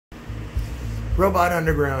Robot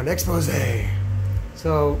Underground expose.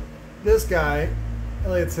 So this guy,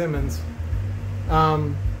 Elliot Simmons,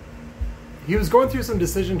 he was going through some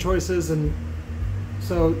decision choices, and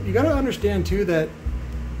so you got to understand too that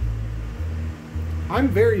I'm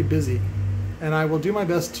very busy, and I will do my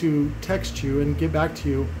best to text you and get back to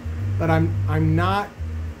you, but I'm not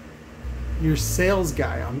your sales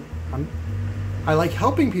guy. I like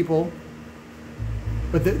helping people,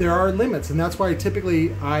 but there are limits, and that's why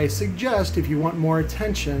typically I suggest, if you want more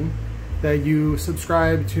attention, that you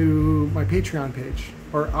subscribe to my Patreon page,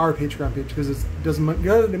 or our Patreon page, because it doesn't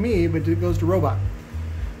go to me, but it goes to Robot.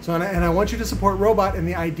 So, and I want you to support Robot and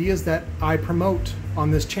the ideas that I promote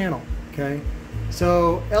on this channel, okay?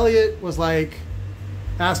 So Elliot was like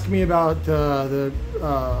asking me about the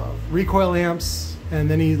recoil amps, and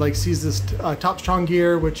then he like sees this Top Strong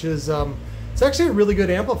gear, which is it's actually a really good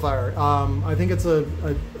amplifier. I think it's a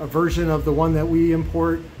version of the one that we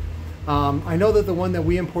import. I know that the one that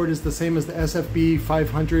we import is the same as the SFB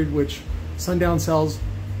 500, which Sundown sells.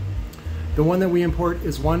 The one that we import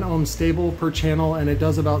is 1 ohm stable per channel, and it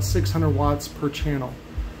does about 600 watts per channel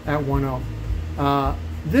at 1 ohm.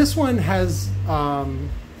 This one has,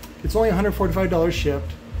 it's only $145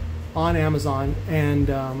 shipped on Amazon, and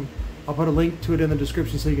I'll put a link to it in the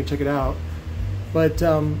description so you can check it out. But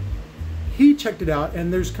he checked it out,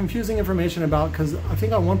 and there's confusing information about, because I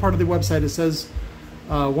think on one part of the website it says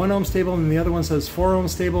 1 ohm stable, and the other one says 4 ohm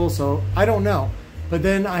stable, so I don't know. But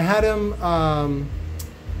then I had him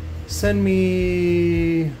send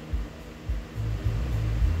me,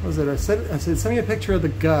 what was it? I said send me a picture of the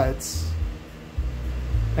guts,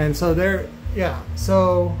 and so there, yeah.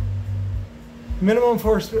 So minimum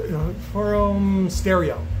 4 ohm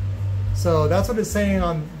stereo. So that's what it's saying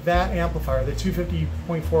on that amplifier, the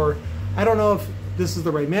 250.4. I don't know if this is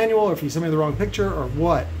the right manual, or if he sent me the wrong picture, or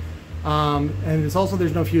what. And it's also,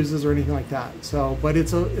 there's no fuses or anything like that. So, but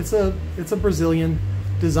it's a Brazilian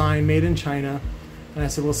design made in China. And I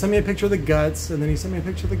said, well, send me a picture of the guts. And then he sent me a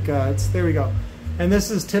picture of the guts. There we go. And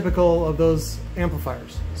this is typical of those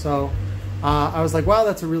amplifiers. So I was like, wow,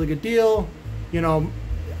 that's a really good deal. You know,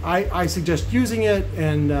 I suggest using it.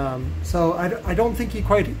 And so I don't think he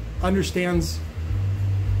quite understands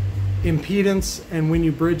impedance and when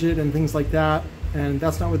you bridge it and things like that. And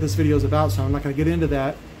that's not what this video is about, so I'm not going to get into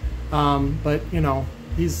that. But, you know,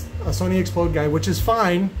 he's a Sony Explode guy, which is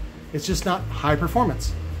fine. It's just not high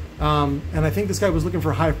performance. And I think this guy was looking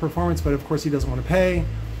for high performance, but of course he doesn't want to pay.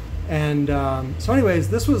 And so anyways,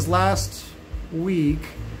 this was last week,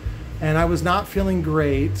 and I was not feeling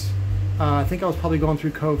great. I think I was probably going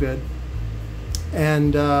through COVID.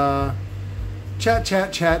 And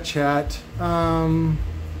chat.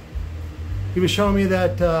 He was showing me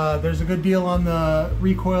that there's a good deal on the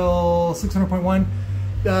Recoil 600.1.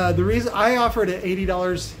 The reason I offered at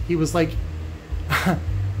 $80, he was like,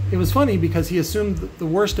 it was funny because he assumed the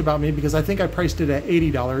worst about me, because I think I priced it at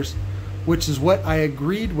 $80, which is what I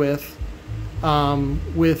agreed with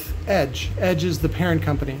Edge. Edge is the parent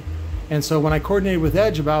company. And so when I coordinated with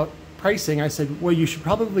Edge about pricing, I said, well, you should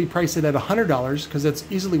probably price it at $100 because it's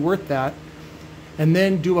easily worth that. And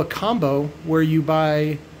then do a combo where you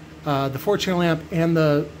buy the 4-channel amp and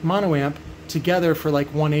the mono amp together for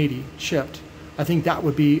like $180 shipped. I think that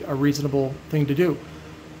would be a reasonable thing to do.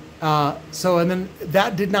 So, and then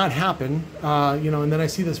that did not happen, you know, and then I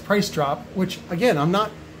see this price drop, which again, I'm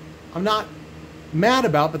not mad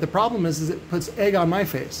about, but the problem is it puts egg on my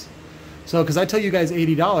face. So, cause I tell you guys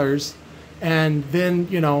 $80, and then,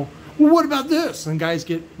 you know, well, what about this? And guys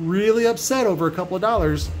get really upset over a couple of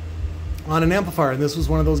dollars on an amplifier. And this was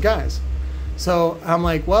one of those guys. So I'm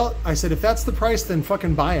like, well, I said, if that's the price, then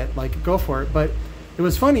fucking buy it, like go for it. But it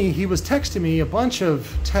was funny, he was texting me a bunch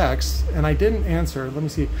of texts, and I didn't answer. Let me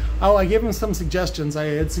see. Oh, I gave him some suggestions. I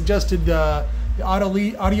had suggested the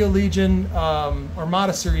Audio Legion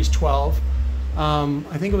Armada Series 12.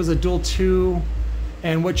 I think it was a dual 2,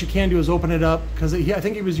 and what you can do is open it up, because I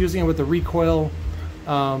think he was using it with the Recoil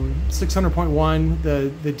 600.1,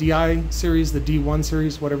 the DI series, the D1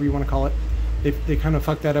 series, whatever you want to call it. They kind of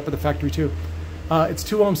fucked that up at the factory too. It's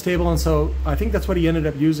 2 ohm stable, and so I think that's what he ended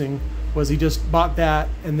up using. Was he just bought that,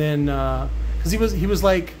 and then because he was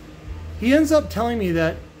like, he ends up telling me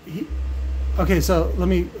that he, okay, so let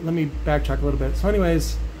me backtrack a little bit. So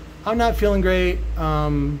anyways, I'm not feeling great.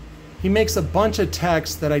 He makes a bunch of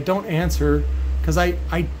texts that I don't answer because I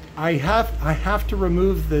have to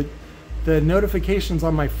remove the notifications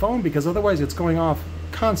on my phone, because otherwise it's going off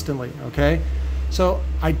constantly. Okay, so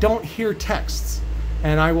I don't hear texts,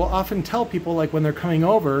 and I will often tell people, like when they're coming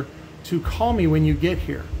over, to call me when you get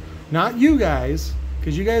here. Not you guys,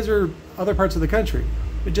 because you guys are other parts of the country,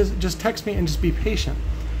 but just text me and just be patient.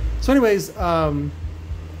 So anyways,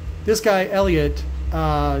 this guy, Elliot,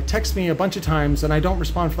 texts me a bunch of times, and I don't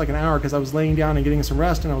respond for like an hour because I was laying down and getting some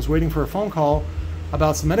rest, and I was waiting for a phone call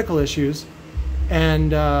about some medical issues.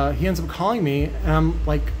 And he ends up calling me, and I'm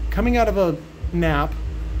like coming out of a nap,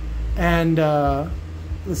 and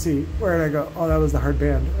let's see, where did I go? Oh, that was the hard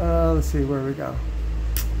band. Let's see, where did we go?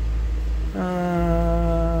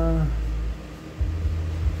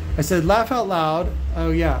 I said, laugh out loud.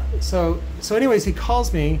 Oh yeah. So anyways, he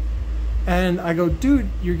calls me, and I go, dude,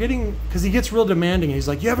 you're getting, because he gets real demanding. He's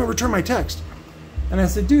like, you haven't returned my text. And I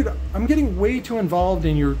said, dude, I'm getting way too involved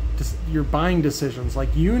in your buying decisions.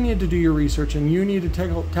 Like, you need to do your research, and you need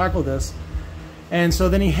to tackle this. And so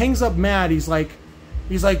then he hangs up mad. He's like,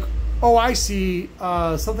 oh, I see,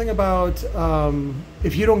 something about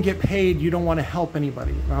if you don't get paid, you don't want to help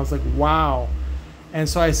anybody. And I was like, wow. And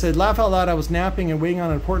so I said, laugh out loud, I was napping and waiting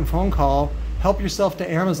on an important phone call. Help yourself to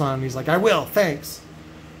Amazon. And he's like, I will, thanks.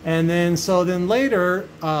 And then, so then later,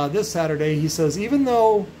 this Saturday, he says, even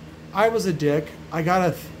though I was a dick, I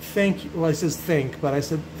gotta thank you. Well, I says thank, but I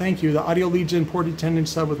said, thank you. The Audio Legion 40 10-inch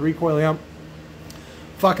sub with recoil amp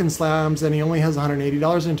fucking slams, and he only has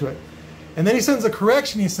 $180 into it. And then he sends a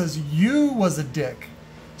correction. He says, you was a dick.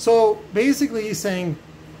 So basically he's saying,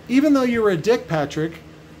 even though you were a dick, Patrick,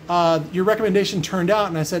 your recommendation turned out.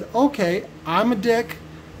 And I said, okay, I'm a dick.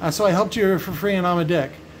 So I helped you for free, and I'm a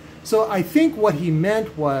dick. So I think what he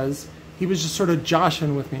meant was he was just sort of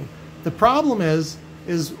joshing with me. The problem is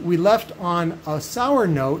we left on a sour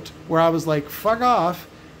note where I was like, fuck off.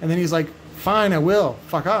 And then he's like, fine, I will,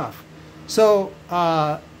 fuck off. So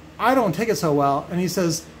I don't take it so well. And he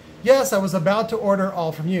says, yes, I was about to order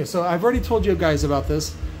all from you. So I've already told you guys about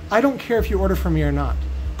this. I don't care if you order from me or not.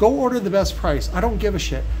 Go order the best price. I don't give a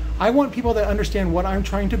shit. I want people that understand what I'm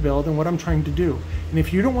trying to build and what I'm trying to do. And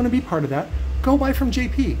if you don't want to be part of that, go buy from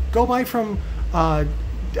JP. Go buy from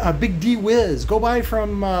Big D Wiz. Go buy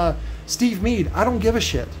from Steve Mead. I don't give a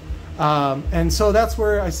shit. And so that's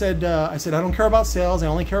where I said, I don't care about sales. I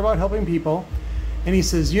only care about helping people. And he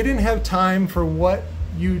says, you didn't have time for what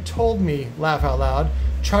you told me, laugh out loud.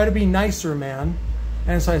 Try to be nicer, man.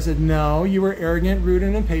 And so I said, no, you were arrogant, rude,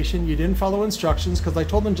 and impatient. You didn't follow instructions because I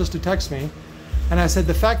told them just to text me. And I said,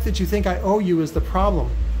 the fact that you think I owe you is the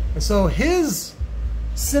problem. And so his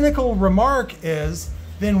cynical remark is,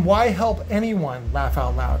 then why help anyone, laugh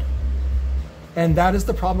out loud? And that is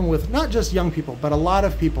the problem with not just young people, but a lot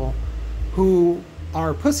of people who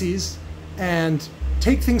are pussies and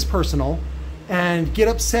take things personal and get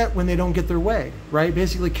upset when they don't get their way, right?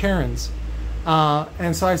 Basically Karens.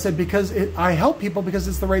 And so I said, because I help people because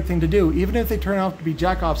it's the right thing to do, even if they turn out to be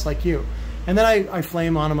jack-offs like you. And then I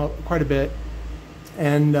flame on him quite a bit.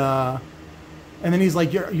 And then he's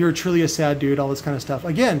like, you're truly a sad dude, all this kind of stuff.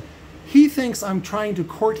 Again, he thinks I'm trying to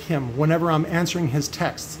court him whenever I'm answering his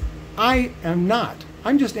texts. I am not.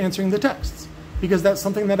 I'm just answering the texts because that's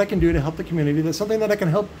something that I can do to help the community. That's something that I can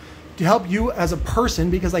help to help you as a person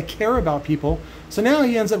because I care about people. So now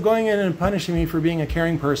he ends up going in and punishing me for being a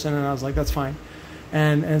caring person, and I was like, that's fine.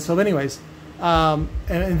 And so anyways, and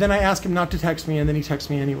then I asked him not to text me, and then he texts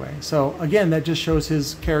me anyway. So again, that just shows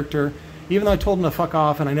his character. Even though I told him to fuck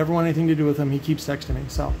off and I never want anything to do with him, he keeps texting me.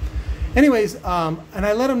 So anyways, and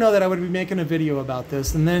I let him know that I would be making a video about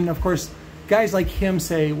this. And then, of course, guys like him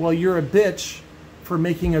say, well, you're a bitch for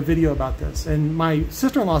making a video about this. And my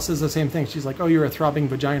sister-in-law says the same thing. She's like, oh, you're a throbbing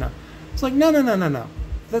vagina. It's like, no.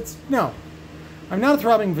 No. I'm not a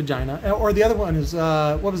throbbing vagina. Or the other one is,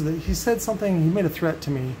 what was it? He said something, he made a threat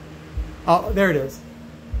to me. Oh, there it is.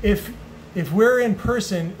 If we're in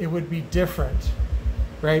person, it would be different.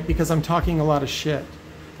 Right? Because I'm talking a lot of shit.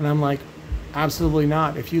 And I'm like, absolutely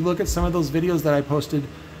not. If you look at some of those videos that I posted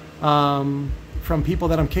from people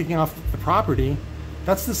that I'm kicking off the property,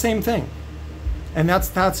 that's the same thing. And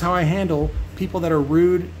that's how I handle people that are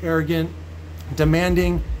rude, arrogant,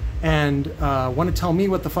 demanding, and want to tell me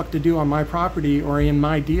what the fuck to do on my property or in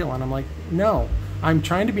my deal. And I'm like, no, I'm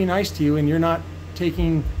trying to be nice to you and you're not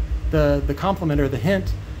taking the compliment or the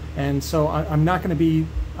hint. And so I'm not going to be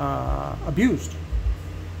abused.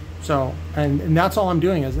 So, and that's all I'm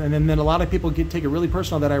doing is, and then a lot of people take it really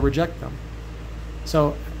personal that I reject them.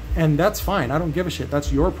 So, and that's fine. I don't give a shit.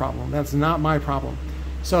 That's your problem. That's not my problem.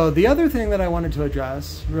 So the other thing that I wanted to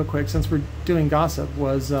address real quick, since we're doing gossip,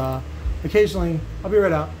 was occasionally, I'll be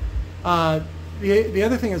right out. The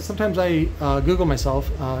other thing is sometimes I Google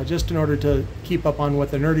myself just in order to keep up on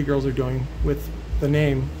what the nerdy girls are doing with the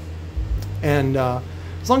name. And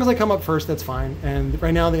as long as I come up first, that's fine. And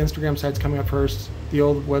right now the Instagram site's coming up first. The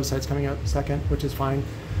old website's coming up second, which is fine.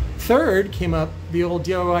 Third came up the old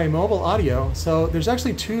DIY mobile audio. So there's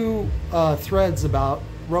actually two threads about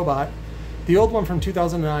Robot. The old one from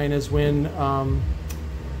 2009 is when,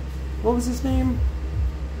 what was his name?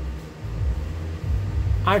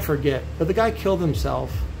 I forget, but the guy killed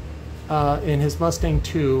himself in his Mustang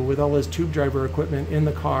 2 with all his tube driver equipment in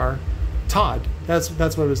the car. Todd, that's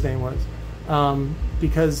what his name was.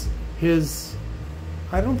 Because his,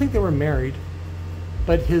 I don't think they were married,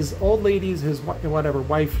 but his old lady's, his whatever,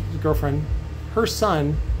 wife, girlfriend, her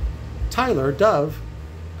son, Tyler, Dove,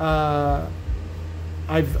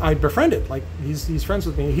 I've befriended. Like, he's friends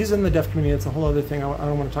with me. He's in the deaf community. It's a whole other thing. I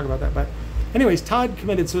don't want to talk about that. But anyways, Todd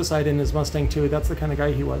committed suicide in his Mustang 2. That's the kind of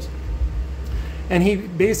guy he was. And he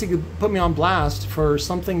basically put me on blast for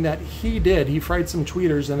something that he did. He fried some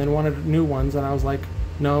tweeters and then wanted new ones. And I was like,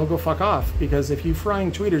 no, go fuck off. Because if you're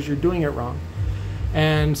frying tweeters, you're doing it wrong.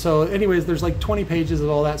 And so anyways, there's like 20 pages of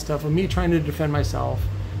all that stuff of me trying to defend myself.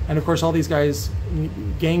 And of course, all these guys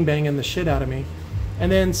gangbanging the shit out of me.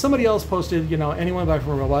 And then somebody else posted, you know, anyone buy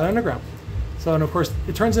from Robot Underground. So, and of course,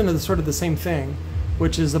 it turns into sort of the same thing,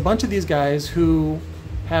 which is a bunch of these guys who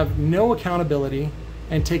have no accountability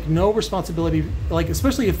and take no responsibility, like,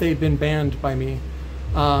 especially if they've been banned by me.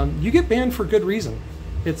 You get banned for good reason.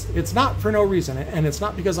 It's not for no reason, and it's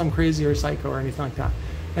not because I'm crazy or psycho or anything like that.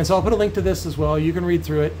 And so I'll put a link to this as well. You can read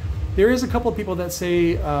through it. There is a couple of people that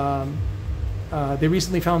say they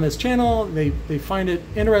recently found this channel, they find it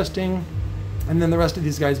interesting, and then the rest of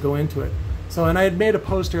these guys go into it. So, and I had made a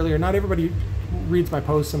post earlier. Not everybody reads my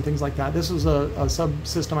posts and things like that. This was a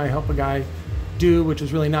subsystem I helped a guy do, which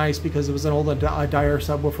was really nice because it was an old Dyer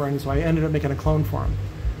subwoofer, and so I ended up making a clone for him.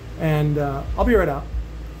 And I'll be right out.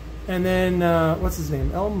 And then what's his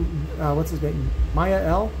name? What's his name? Maya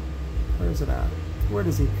L. Where is it at? Where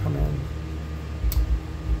does he come in?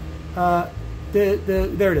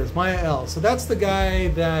 There it is, Maya L. So that's the guy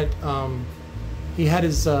that he had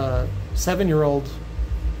his 7-year-old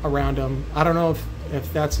around him. I don't know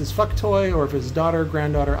if that's his fuck toy or if his daughter,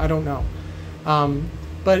 granddaughter, I don't know.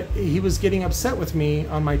 But he was getting upset with me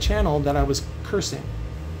on my channel that I was cursing.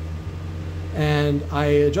 And I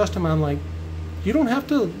addressed him, I'm like, you don't have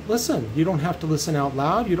to listen. You don't have to listen out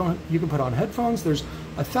loud. You can put on headphones. There's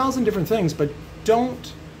 1,000 different things, but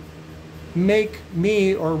don't make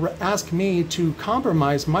me or ask me to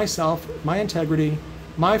compromise myself, my integrity,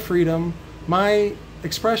 my freedom, my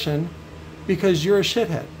expression, because you're a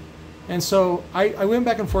shithead. And so I went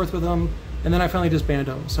back and forth with him, and then I finally just banned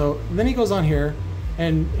him. So then he goes on here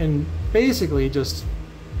and basically just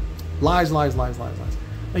lies.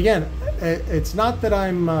 Again, it's not that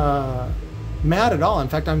I'm mad at all. In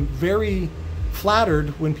fact, I'm very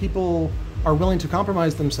flattered when people are willing to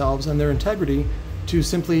compromise themselves and their integrity to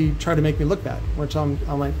simply try to make me look bad, which I'm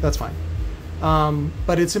like, that's fine.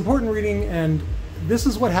 But it's important reading, and this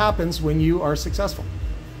is what happens when you are successful.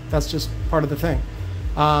 That's just part of the thing.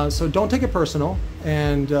 So don't take it personal,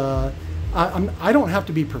 and I don't have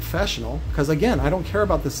to be professional, because again, I don't care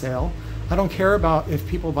about the sale. I don't care about if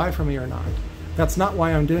people buy from me or not. That's not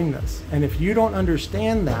why I'm doing this. And if you don't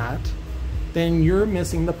understand that, then you're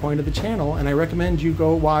missing the point of the channel, and I recommend you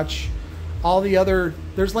go watch all the other,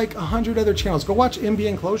 there's like 100 other channels. Go watch MB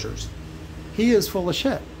Enclosures. He is full of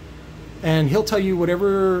shit. And he'll tell you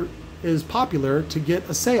whatever is popular to get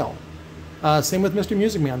a sale. Same with Mr.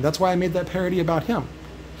 Music Man. That's why I made that parody about him.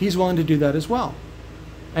 He's willing to do that as well.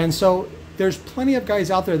 And so there's plenty of guys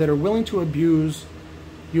out there that are willing to abuse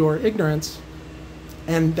your ignorance,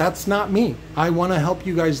 and that's not me. I want to help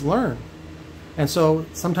you guys learn. And so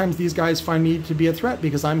sometimes these guys find me to be a threat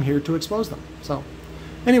because I'm here to expose them. So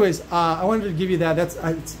anyways, I wanted to give you that.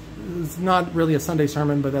 It's not really a Sunday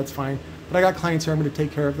sermon, but that's fine. But I got clients here, I'm going to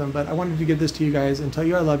take care of them. But I wanted to give this to you guys and tell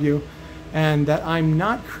you I love you, and that I'm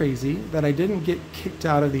not crazy, that I didn't get kicked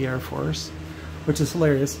out of the Air Force, which is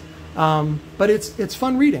hilarious. But it's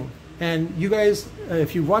fun reading. And you guys,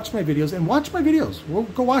 if you watch my videos, and watch my videos, we'll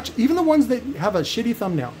go watch even the ones that have a shitty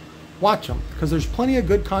thumbnail. Watch them, because there's plenty of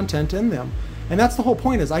good content in them. And that's the whole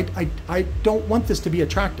point, is I don't want this to be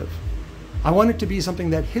attractive. I want it to be something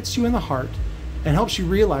that hits you in the heart and helps you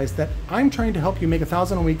realize that I'm trying to help you make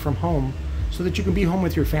 $1,000 a week from home so that you can be home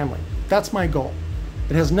with your family. That's my goal.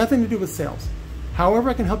 It has nothing to do with sales. However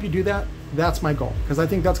I can help you do that, that's my goal, because I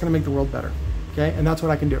think that's going to make the world better. Okay, and that's what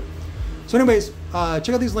I can do. So anyways, check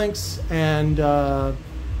out these links, and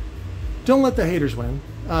don't let the haters win.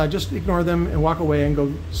 Just ignore them and walk away and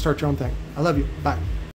go start your own thing. I love you. Bye.